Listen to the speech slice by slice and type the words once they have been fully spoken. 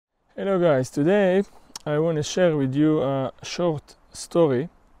Hello guys, today I want to share with you a short story.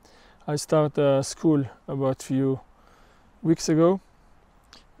 I started school about few weeks ago,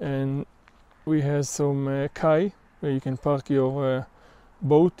 and we have some kai where you can park your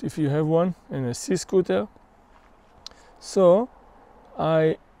boat if you have one, and a sea scooter. So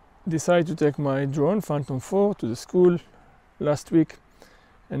I decided to take my drone Phantom 4 to the school last week,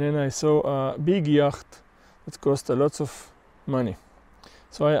 and then I saw a big yacht that cost a lot of money.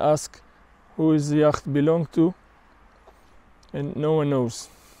 So I asked who is the yacht belong to, and no one knows.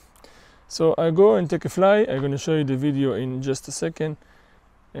 So I go and take a fly. I'm going to show you the video in just a second,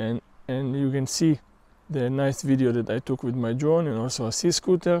 and you can see the nice video that I took with my drone, and also a sea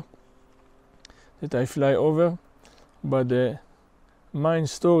scooter that I fly over. But the main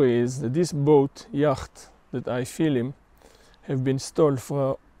story is that this boat, yacht, that I film have been stolen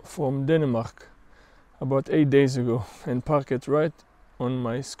from Denmark about 8 days ago and parked right on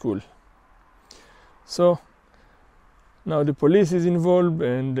my school. So now the police is involved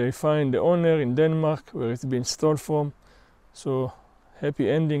and they find the owner in Denmark where it's been stolen from. So happy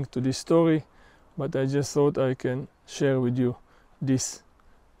ending to this story, but I just thought I can share with you this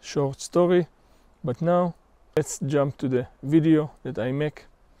short story. But now let's jump to the video that I make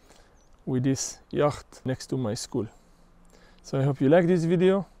with this yacht next to my school. So I hope you like this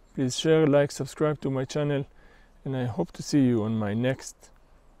video. Please share, like, subscribe to my channel, and I hope to see you on my next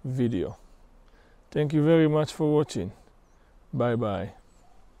video. Thank you very much for watching. Bye bye.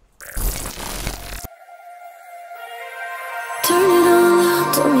 Turn it all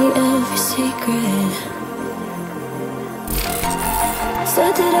out, told me every secret.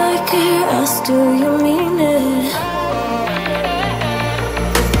 Said that I care, asked do you mean it?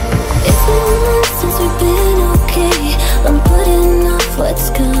 It's been months since we've been okay. I'm putting off what's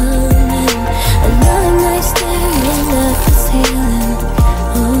coming. Another night staring at the ceiling.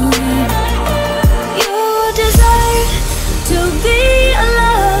 You deserve to be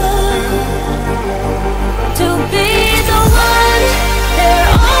alone, to be the one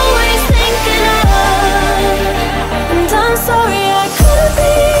they're always thinking of. And I'm sorry I couldn't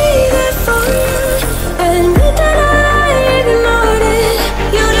be there for you. I admit that I ignored it.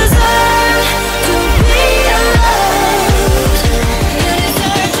 You deserve to be alone. You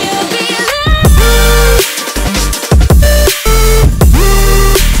deserve to be alone.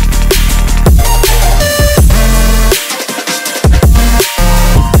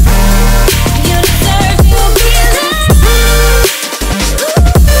 You deserve to be alone.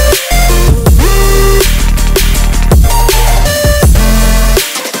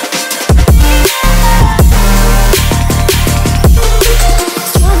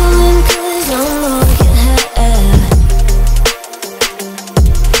 Struggling 'cause I'm all you have.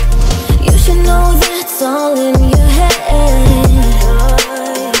 You should know that's all in your head.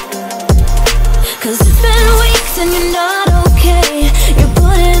 'Cause it's been weeks and you're not okay. You're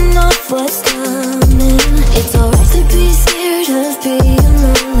putting off what's coming. It's alright to be scared of being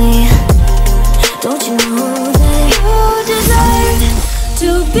lonely. Don't you know that you deserve to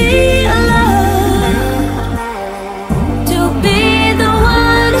be